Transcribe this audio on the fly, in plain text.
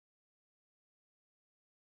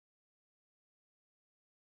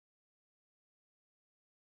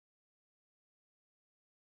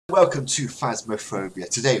Welcome to Phasmophobia.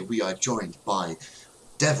 Today we are joined by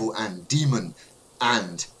Devil and Demon,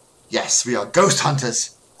 and yes, we are ghost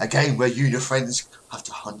hunters. A game where you and your friends have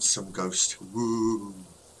to hunt some ghosts. Woo!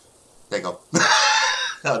 There you go.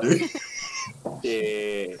 That'll do.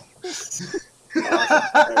 Yeah. Awesome.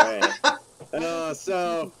 Alright.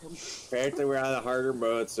 So apparently we're on a harder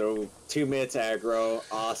mode, so 2 minutes aggro.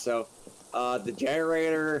 Also, the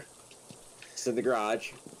generator is in the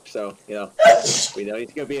garage, so we know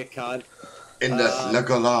he's gonna be a cunt. In the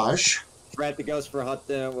garage. Fred the ghost for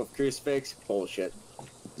hunting with crucifix. Bullshit.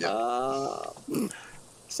 Yep.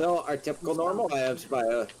 So our typical normal items by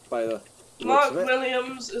the Mark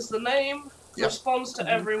Williams is the name. Yep. Responds to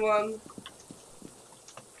everyone.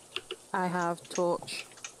 I have torch.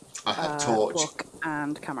 I have torch. Book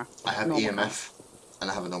and camera. I have normal EMF,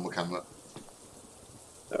 and I have a normal camera.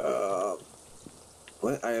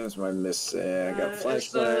 What items am I missing? I got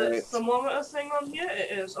flashlight. Is the thermometer thing on here?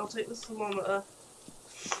 It is. I'll take the thermometer.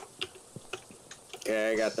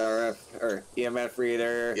 Okay, I got the RF or EMF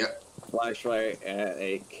reader. Yep. Flashlight and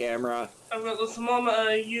a camera. I've got the thermometer,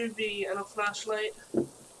 UV, and a flashlight.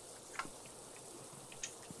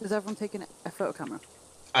 Is everyone taking a photo camera?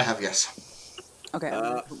 I have, yes. Okay, I'm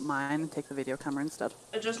gonna put mine and take the video camera instead.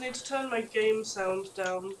 I just need to turn my game sound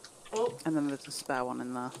down. Oh, And then there's a spare one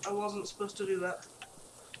in there. I wasn't supposed to do that.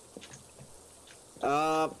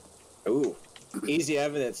 Ooh, easy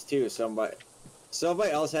evidence too. Somebody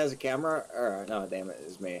else has a camera. Or no, damn it,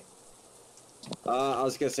 it's me. I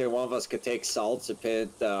was gonna say one of us could take salt to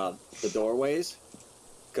paint the doorways,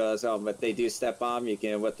 because if they do step on, you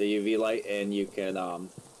can with the UV light and you can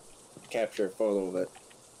capture a photo of it.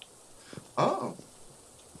 Oh.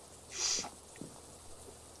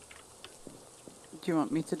 Do you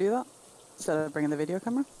want me to do that? Instead of bringing the video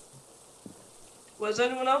camera? Well, has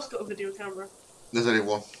anyone else got a video camera? There's only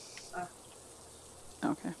one.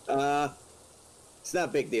 Okay. It's not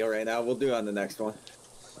a big deal right now. We'll do it on the next one.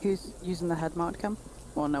 Who's using the head mount cam?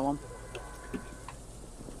 Or no one?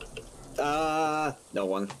 No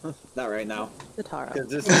one. Not right now. The Tara.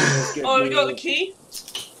 Oh, you got the key?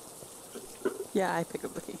 Yeah, I picked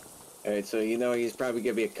up the key. Alright, so he's probably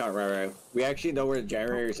gonna be a cunt right. We actually know where the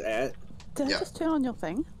generator's at. Did I just turn on your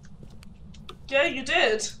thing? Yeah, you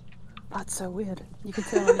did. That's so weird. You can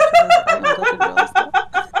turn on each other's items. I didn't realise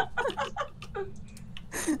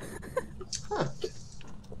that.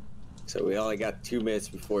 So we only got 2 minutes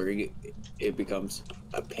before it becomes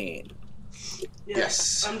a pain. Yeah.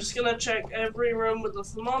 Yes. I'm just gonna check every room with the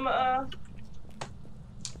thermometer.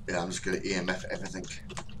 Yeah, I'm just gonna EMF everything.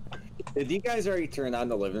 Did you guys already turn on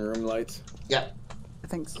the living room lights? Yeah. I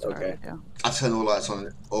think so. Okay. Yeah. I turned all the lights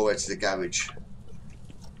on all the way to the garage.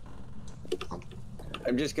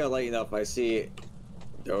 I'm just gonna let you know if I see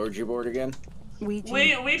the orgy board again. We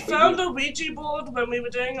found a Ouija board when we were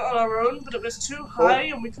doing it on our own, but it was too high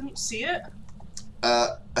and we couldn't see it.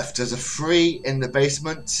 If there's a 3 in the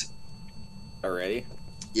basement. Already?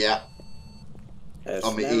 Yeah. That's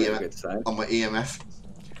On my never a good sign. On my EMF.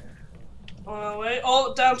 On our way.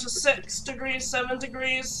 Oh, down to 6 degrees, 7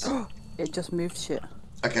 degrees. It just moved shit.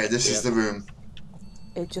 Okay, this is the room.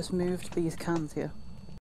 It just moved these cans here.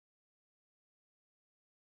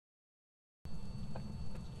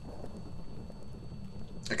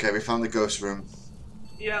 Okay, we found the ghost room.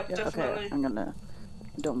 Yep, Yeah, definitely. okay, I'm gonna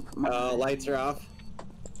dump my... Lights are off.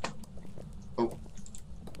 Oh.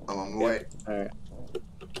 I'm on my way. Alright.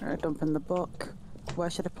 Alright, dumping the book. Where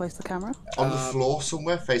should I place the camera? On the floor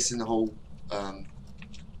somewhere, facing the whole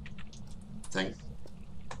thing.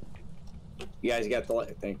 You guys got the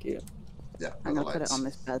light. Thank you. Yeah, I'm the gonna put it lights. on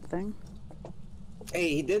this bed thing.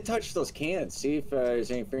 Hey, he did touch those cans. See if there's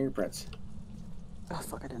any fingerprints. Oh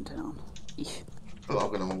fuck, I didn't turn it on. Eesh. Oh,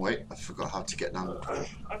 I'm gonna wait. I forgot how to get down.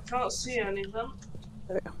 I can't see anything.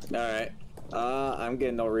 There we go. Alright. I'm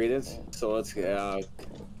getting no readings. So let's Yeah.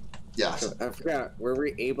 I forgot. Were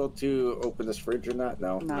we able to open this fridge or not?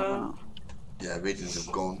 No. No, No. we're not. Yeah, readings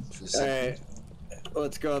have gone for the second. Alright.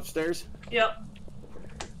 Let's go upstairs. Yep.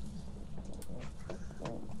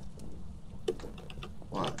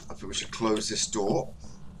 Right, I think we should close this door.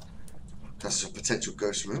 That's a potential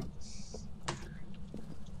ghost room.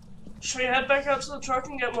 Should we head back out to the truck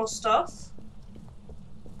and get more stuff?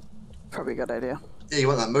 Probably a good idea. Yeah, you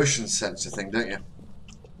want that motion sensor thing, don't you?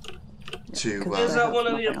 To, 'cause Is I that have one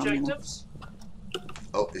of the nothing on me now. objectives?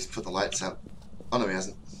 oh, he's put the lights out. Oh no, he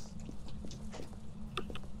hasn't.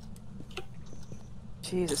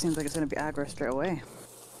 Jeez, it seems like it's gonna be aggro straight away.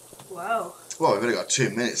 Wow. Well, we've only got 2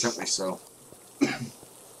 minutes, haven't we? So.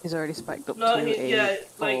 He's already spiked up No, to yeah, a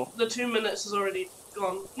 4. like the 2 minutes is already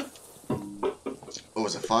gone. Oh,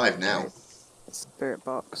 it's a 5 now. Spirit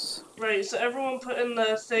box. Right, so everyone put in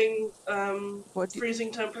their thing, What do you,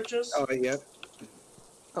 freezing temperatures. Oh, yep.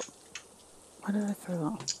 why did I throw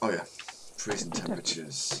that? Oh yeah, freezing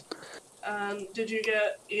temperatures. And did you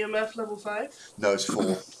get EMF level 5? No, it's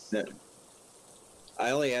 4. No.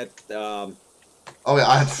 I only had Oh yeah,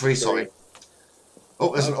 I had 3. Sorry.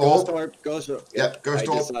 Oh, there's an ghost orb. orb. Ghost orb. Yep, ghost I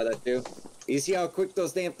orb. just saw that too. You see how quick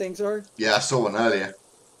those damn things are? Yeah, I saw one earlier.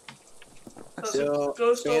 That's So, a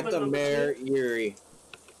ghost orb in Phantom number Mare 2. Yuri.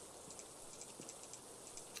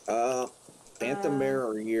 Phantom Mare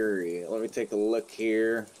or Yuri? Let me take a look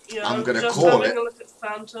here. Yeah, I'm I'm gonna just call having it. a look at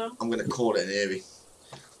Phantom. I'm gonna call it an Eerie.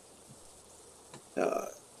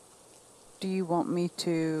 Do you want me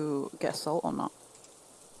to get salt or not?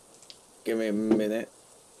 Give me a minute.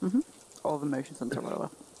 Or the motion sensor, whatever.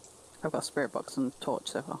 I've got spirit box and torch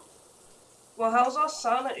so far. Well, how's our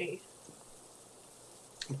sanity?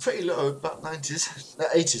 Pretty low, about 90s.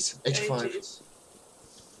 80s, 85. 80s.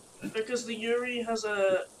 Because the Yuri has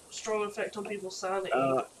a strong effect on people's sanity.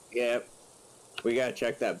 Yeah. We gotta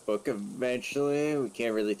check that book eventually. We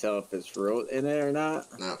can't really tell if it's wrote in it or not.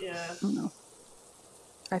 No, Yeah. No.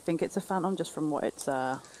 I think it's a phantom just from what it's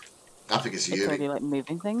I think it's a it's already Eerie. like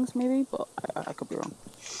moving things maybe, but I could be wrong.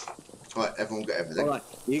 Right, everyone got everything. Hold on.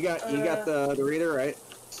 You got the reader, right?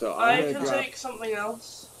 So I I'm can gonna take something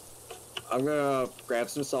else. I'm gonna grab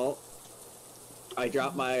some salt. I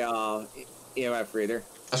dropped my EMF reader.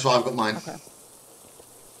 That's why I've got mine. Okay.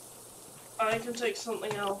 I can take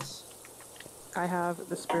something else. I have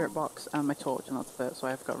the spirit box and my torch and that's it, so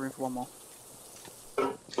I've got room for one more.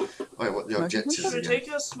 Wait, what the objectives Should we again?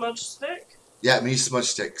 take a smudge stick? Yeah, we need smudge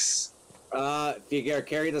sticks. If you gotta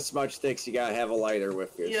carry the smudge sticks, you gotta have a lighter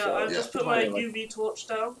with you. Yeah, so. I've just put my UV torch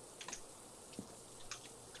down.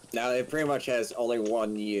 Now it pretty much has only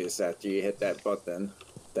one use after you hit that button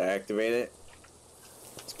to activate it.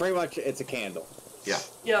 It's pretty much it's a candle. Yeah.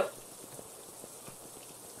 Yep.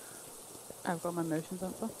 I've got my motion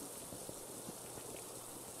sensor.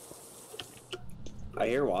 I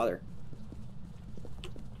hear water.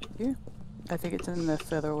 Yeah. I think it's in the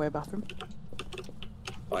further away bathroom.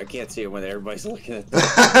 Well, I can't see it when everybody's looking at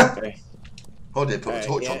this. Okay. Hold it, put the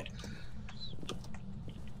torch yeah. on.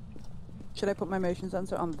 Should I put my motion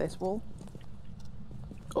sensor on this wall?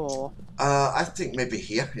 Or I think maybe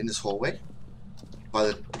here in this hallway, by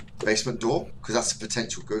the basement door, because that's a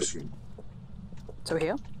potential ghost room. so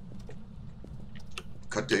here?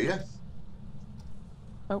 Could do, yeah.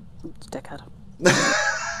 Oh, it's dickhead.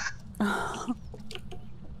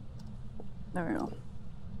 There we go.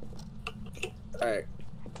 Alright.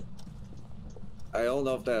 I don't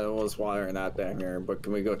know if that was water or not down here, but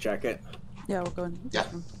can we go check it? Yeah, we'll go in. Yeah.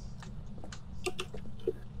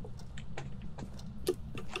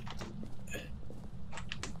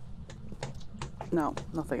 No,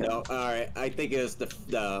 nothing. No. Alright. I think it was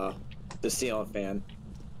the ceiling fan.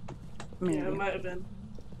 Maybe. Yeah, it might have been.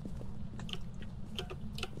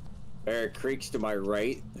 There are creaks to my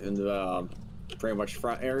right in the pretty much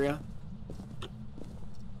front area.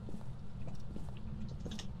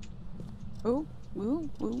 Ooh, ooh,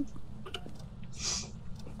 ooh.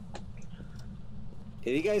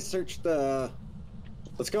 Did you guys search the...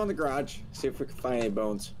 Let's go in the garage, see if we can find any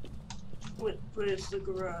bones. Where's the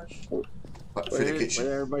garage? Right, through the kitchen.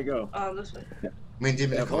 Where did everybody go? This way. Me and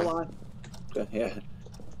Demon Yeah, are hold coming. on. Yeah.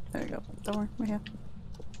 There you go. Don't worry, we're here.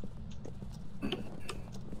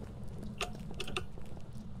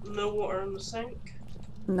 No water in the sink.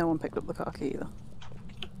 No one picked up the car key either.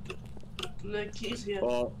 The key's here.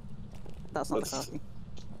 Well, That's not the car key.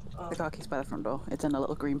 The car key's by the front door. It's in a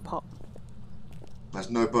little green pot. There's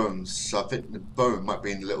no bones, so I think the bone might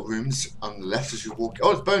be in the little rooms on the left as you walk.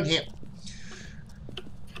 Oh, there's bone here.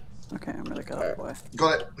 Okay, I'm really good at it, boy.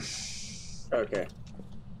 Got it. okay.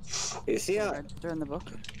 You see how... Register in the book?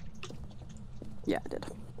 Yeah, I did.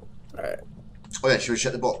 Alright. Oh yeah, should we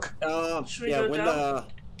check the book? Should we yeah, go down?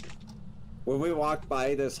 when we walk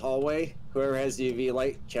by this hallway, whoever has the UV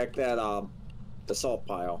light, check that the salt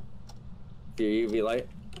pile. Your UV light.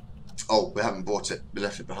 Oh, we haven't bought it. We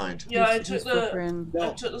left it behind. Yeah, I He's took the flickering I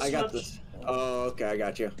took the I got smudge. this. Oh, okay, I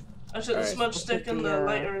got you. I took the Alright. smudge stick and the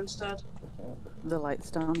lighter instead. the lights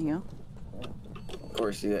down here. Of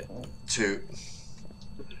course you did. To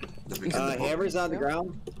the beginning of the book. Hammer's on the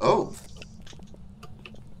ground. Oh,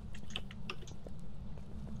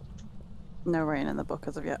 No rain in the book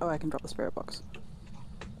as of yet. Oh, I can drop the spirit box.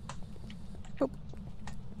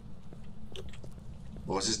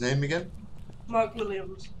 what was his name again? Mark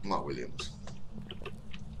Williams. Mark Williams.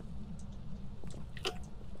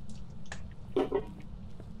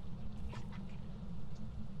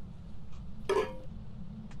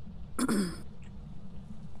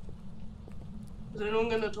 Is anyone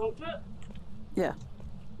gonna talk to it? Yeah.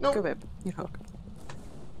 No. Go, babe. You talk.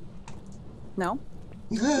 No?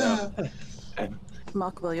 No.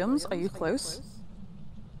 Mark Williams, are you close?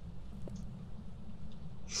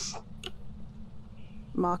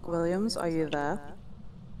 Mark Williams, are you there?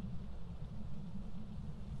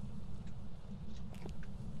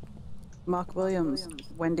 Mark Williams,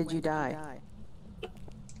 when did you die?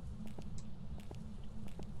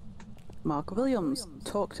 Mark Williams,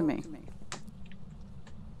 talk to me.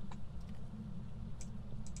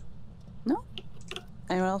 No?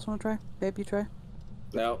 Anyone else want to try? Babe, you try?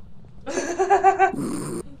 No.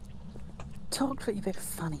 Talk to it, you bit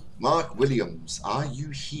funny. Mark Williams, are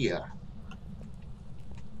you here?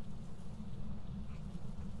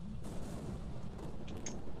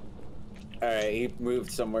 Alright, he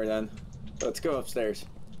moved somewhere then. Let's go upstairs.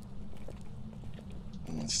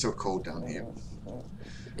 It's still cold down here.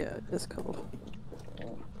 Yeah, it's cold.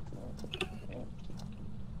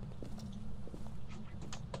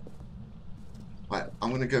 Right,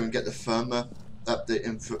 I'm gonna go and get the firmer up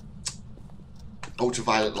the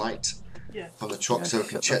ultraviolet light from the truck so we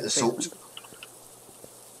can check the salt.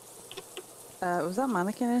 Was that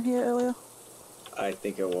mannequin in here earlier? I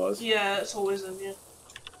think it was. Yeah, it's always in here.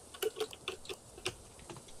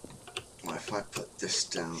 Right, if I put this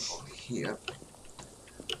down on here.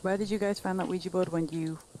 Where did you guys find that Ouija board when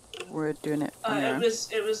you were doing it on your own?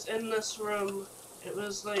 It was in this room. It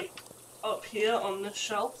was like up here on this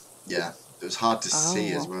shelf. Yeah, it was hard to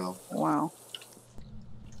see as well. Wow.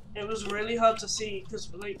 It was really hard to see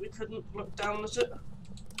because like we couldn't look down at it.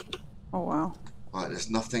 Oh wow. Right,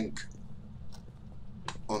 there's nothing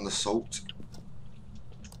on the salt.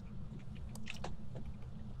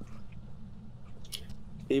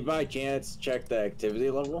 Did you by chance check the activity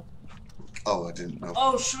level? Oh, I didn't know.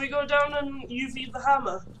 Oh, should we go down and UV the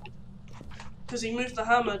hammer? Because he moved the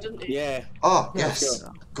hammer, didn't he? Yeah. Oh, Yeah, yes. let's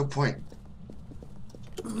go. Good point.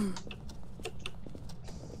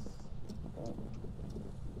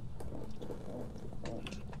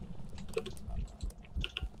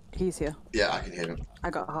 He's here. Yeah, I can hear him. I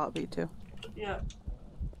got a heartbeat too. Yeah.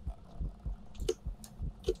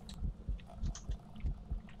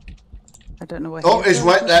 I don't know where Oh, he is. he's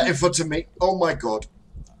right there in front of me. Oh my god.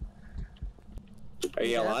 Are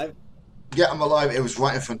you Yeah. alive? Yeah, I'm alive. It was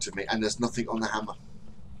right in front of me, and there's nothing on the hammer.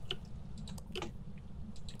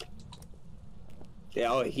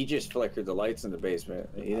 Yeah, oh, he just flickered the lights in the basement.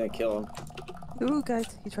 He didn't kill him. Ooh, guys,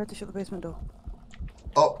 he tried to shut the basement door.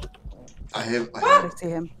 Oh, I hear him. I see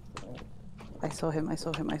him. I saw him. I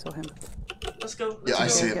saw him. I saw him. Let's go. Yeah, I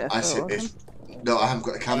Let's see go. him. Get a I see photo him. of No, I haven't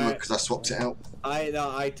got the camera Alright. because I swapped it out.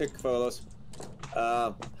 I took photos.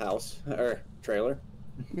 House or trailer.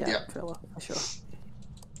 Yeah, Yeah. trailer for sure.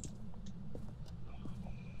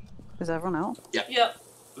 Is everyone out? Yep.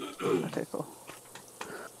 Okay, cool.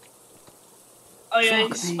 Oh yeah, he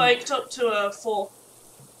Fuck me. spiked up to a 4.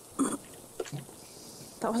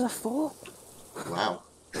 That was a 4. Wow.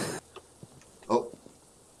 Oh,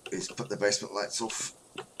 he's put the basement lights off.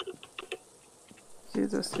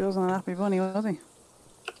 Jesus, he wasn't a happy bunny, was he?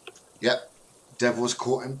 Yep, Devil's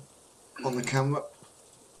caught him on the camera.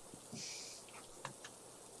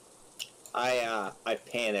 I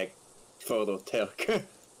panicked. Photo took.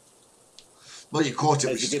 Well, you caught it,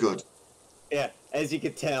 As which is you good. Yeah, as you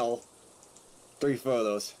can tell, 3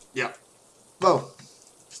 photos. Yeah. Well,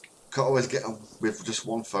 can't always get them with just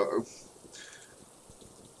one photo.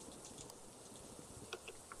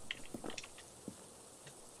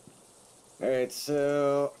 Alright,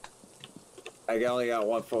 so I only got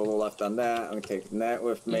 1 photo left on that. I'm taking that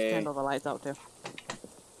with He's me. turned all the lights out too.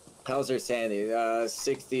 How's her sanity?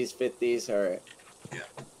 60s, 50s, alright.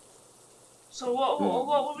 So what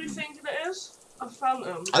were we thinking it is? A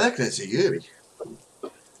phantom. I reckon it's a Yuri.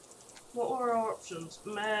 What were our options?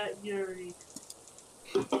 Mare, Yuri,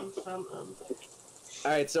 and phantom.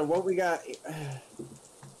 Alright, so what we got...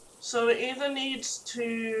 So it either needs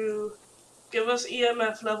to give us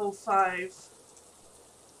EMF level 5,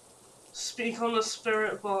 speak on the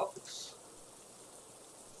spirit box,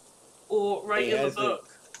 or write He in the has book.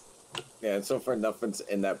 Yeah, and so far nothing's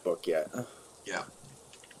in that book yet. Yeah.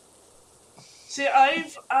 See,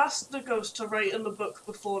 I've asked the ghost to write in the book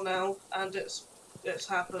before now, and it's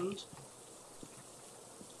happened.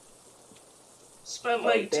 Spent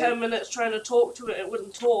like 10 minutes trying to talk to it, it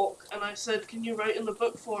wouldn't talk, and I said, can you write in the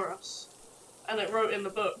book for us? And it wrote in the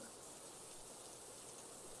book.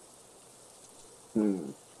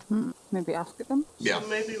 Maybe ask it them? Yeah. So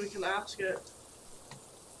maybe we can ask it.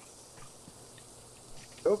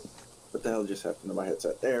 Oh, what the hell just happened to my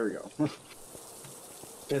headset? There we go.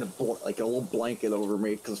 Been like a little blanket over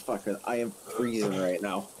me because fucking I am freezing right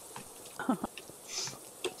now.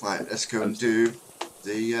 Right, let's go and do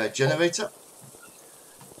the generator.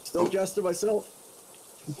 Still adjusting myself.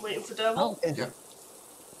 Waiting for Devil.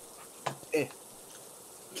 Yeah.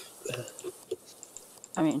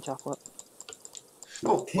 I'm eating chocolate.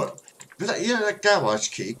 Oh, what? Was that, you know, that garage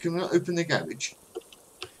key? Can we not open the garage?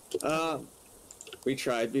 We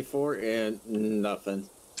tried before and nothing.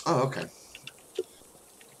 Oh, okay.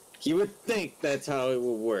 You would think that's how it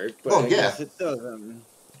would work, but Oh, I yeah. guess it doesn't.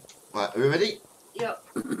 Right, are we ready? Yep.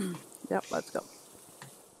 Yep, let's go.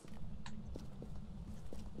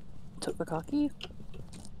 Took the car key.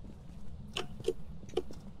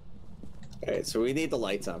 Alright, so we need the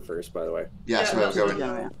lights on first, by the way. Yeah, that's Yeah, where we're that's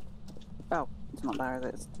going. what Yeah. Oh, it's not there.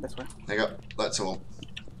 It's this way. There you go. That's all.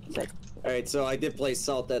 Sick. Alright, so I did place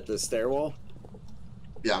salt at the stairwell.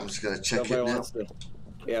 Yeah, I'm just going to check Somebody it now. wants to.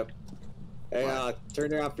 Yep. Hey, Right.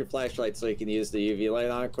 turn off your flashlight so you can use the UV light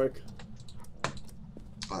on it quick.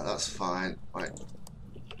 Right, that's fine. Right.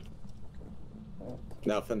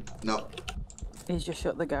 Nothing. No. He's just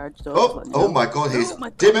shut the garage door. Oh, oh my god, he's... Oh my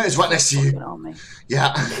God. Dimmer is right next to Fucking you. on me.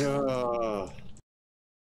 Yeah. Oh.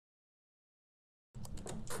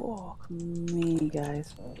 Fuck me,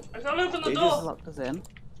 guys. I can't open the They Just door. locked us in.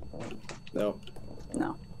 No.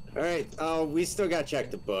 No. Alright, we still gotta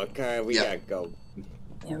check the book. Alright, we Yeah. gotta go.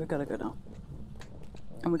 Yeah, we gotta go now.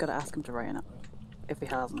 And we gotta ask him to write in it. If he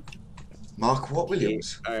hasn't. Mark Watt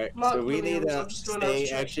Williams. Alright, Mark so we Williams, need I'm to just doing stay a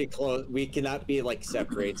check. actually close. We cannot be like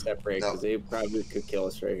separate, No. because they probably could kill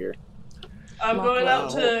us right here. I'm Mark, going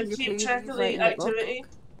out can to you keep please check of write the in the book? activity.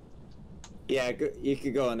 Yeah, you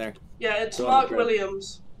could go in there. Yeah, it's Go on, Mark Fred.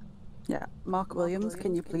 Williams. Yeah. Mark Williams,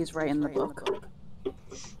 can you please write in the book?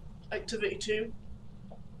 Activity 2.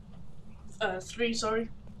 3, sorry.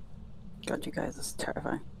 God, you guys, this is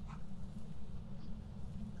terrifying.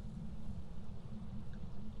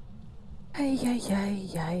 Hey, yay, yay,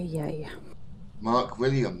 yay, yay. Mark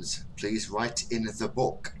Williams, please write in the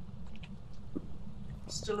book.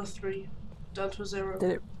 Still a 3. Down to a 0.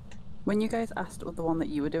 Did it... When you guys asked the one that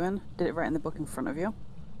you were doing, did it write in the book in front of you?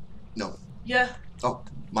 No. Yeah, Oh,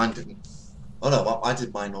 mine didn't. Oh no, I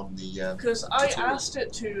did mine on the... because I tutorial. asked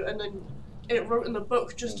it to, and then it wrote in the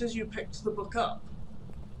book just as you picked the book up.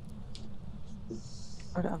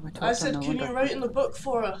 I don't have my torch I on, said, no can you wonder. write in the book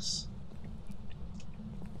for us?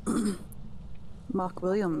 Mark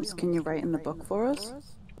Williams, can you write in the book for us?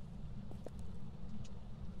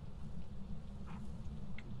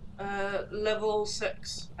 Level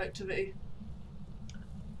 6 activity.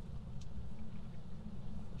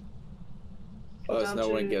 Unless Down no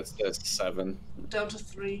one to- gets this 7. Down to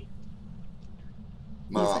 3. He's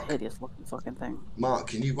a Mark, hideous looking fucking thing. Mark,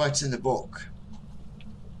 can you write in the book?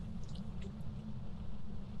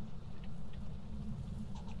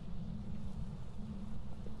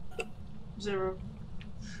 Zero.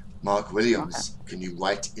 Mark Williams, can you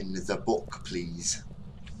write in the book, please?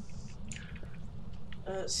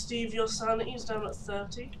 Steve, your sanity's down at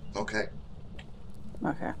 30. Okay,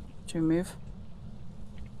 Okay. Should we move?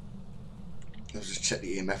 let's just check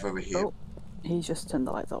the EMF over here. Oh. He's just turned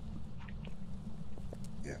the lights up.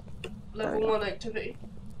 Level 1 activity.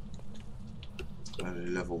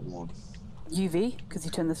 Level 1. UV, because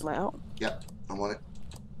you turned this light out. Yep, I'm on it.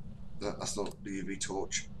 No, that's not the UV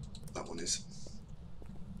torch. That one is.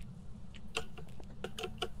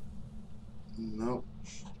 No,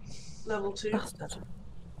 Level 2. Bastard.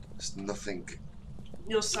 there's nothing.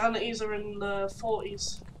 Your sanities are in the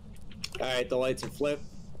 40s. Alright, the lights are flipped.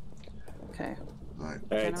 Okay. Right.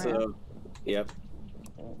 Alright, Generator. so. Yep.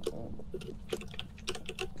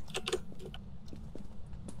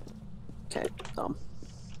 Okay, done.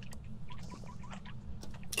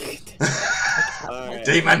 Alright.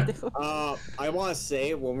 Demon! I want to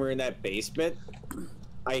say when we're in that basement,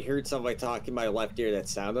 I heard somebody talking in my left ear that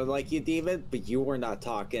sounded like you, Demon, but you were not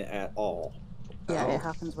talking at all. Yeah, Oh. it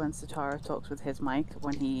happens when Satara talks with his mic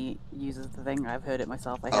when he uses the thing. I've heard it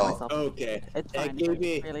myself. I hear Oh. myself. Okay. It's That fine. gave It's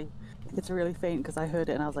me really, it's really faint because I heard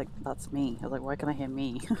it and I was like, "That's me." I was like, "Why can I hear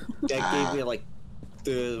me?" that gave me like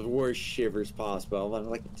the worst shivers possible. I'm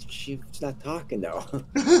like, she's not talking though.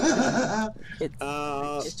 It's,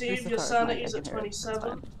 it's Steve, just your Satara's mic, I sanity's can at hear it, it's 27.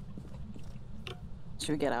 fine. Should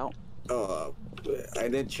we get out? I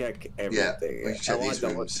didn't check Yeah, everything. we I can check want these to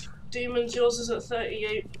rooms. Demons, yours is at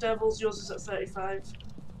 38. Devils, yours is at 35.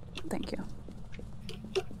 Thank you.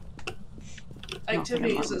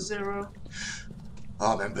 Activity Nothing is at 0.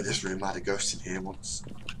 I remember this room had a ghost in here once.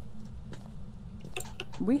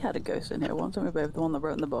 We had a ghost in here once, and we both the one that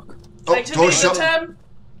wrote in the book. Oh, Activity door is at shut! 10.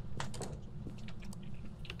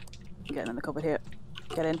 Getting in the cupboard here.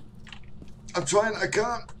 Get in. I'm trying, I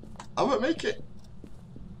can't. I won't make it.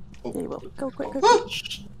 Yeah, you will. Go quick, quick. Oh,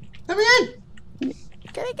 let me in!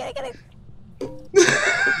 Get it.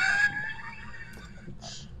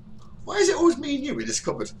 Why is it always me and you in this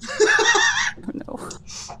cupboard? No.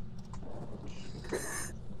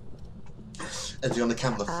 Anything on the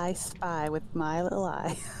camera? I spy with my little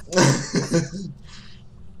eye.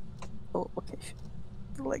 Oh, okay.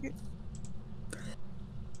 Like it.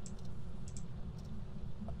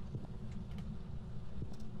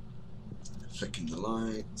 Flicking the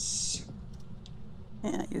lights.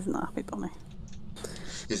 Yeah, he's not happy about me.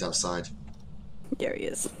 He's outside. There he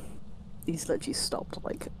is. He's literally stopped,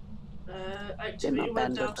 like, Activity not went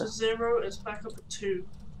bend down at to the- 0. It's back up at 2.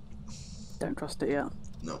 don't trust it yet.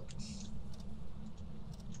 No.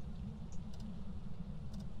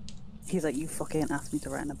 He's like, you fucking asked me to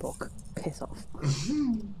write in a book. Piss off.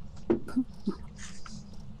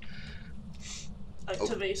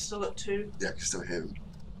 Activity still at 2. Yeah, I can still hear him.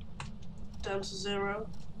 Down to 0.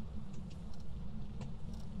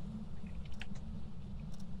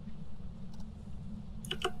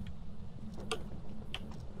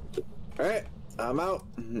 Alright, I'm out.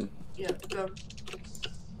 Yeah, go.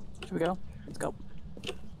 Should we go? Let's go.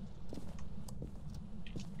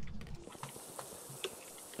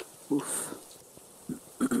 Oof.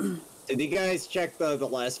 Did you guys check the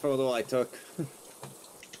last photo I took?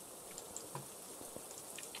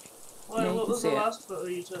 Well, Yeah, you what can was see the it. last photo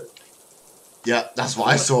you took? Yeah, that's what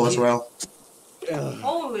I saw as well.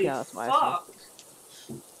 Holy Yeah, that's what I saw. fuck!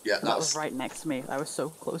 Yeah, That was right next to me. I was so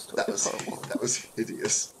close to it. that It was horrible. that was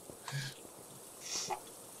hideous.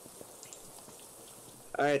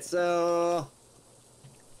 Alright, so...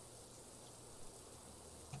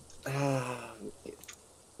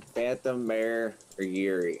 Phantom, Mare, or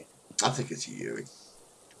Yuri? I think it's Yuri.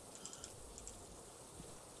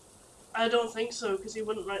 I don't think so, because he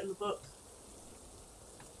wouldn't write in the book.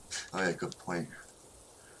 Oh yeah, good point.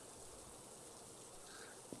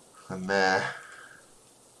 And there.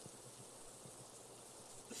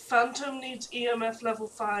 Phantom needs EMF level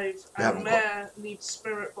 5, We haven't and got- Mare needs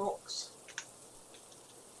Spirit Box.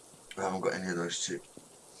 We haven't got any of those two.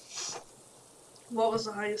 What was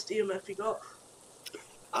the highest EMF you got?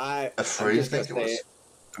 A I'm 3, I just think it gonna was. say-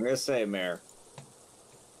 I'm gonna say Mare.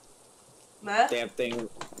 Mare? Damn thing.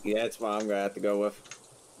 Yeah, that's what I'm gonna have to go with.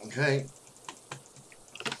 Okay.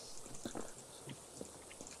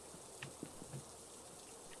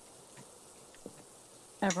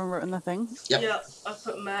 Everyone wrote in the thing. Yep. Yeah, I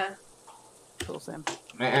put Mare. Cool, same.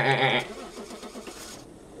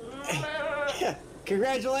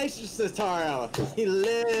 Congratulations to Taro. He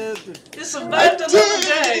lived. You survived another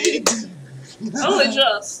day! Only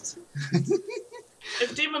just!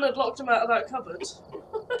 If Demon had locked him out of that cupboard.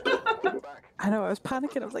 I know, I was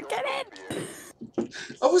panicking. I was like, get in!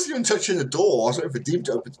 I wasn't even touching the door. I was waiting for Deem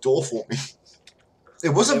to open the door for me. It was a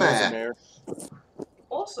It was a mare. mare.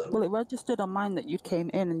 Awesome. Well, it registered on mine that you came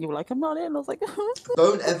in and you were like, I'm not in. I was like,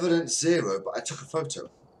 Bone evidence 0, but I took a photo.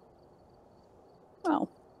 well,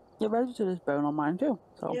 it registered as bone on mine too.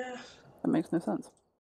 So Yeah. that makes no sense.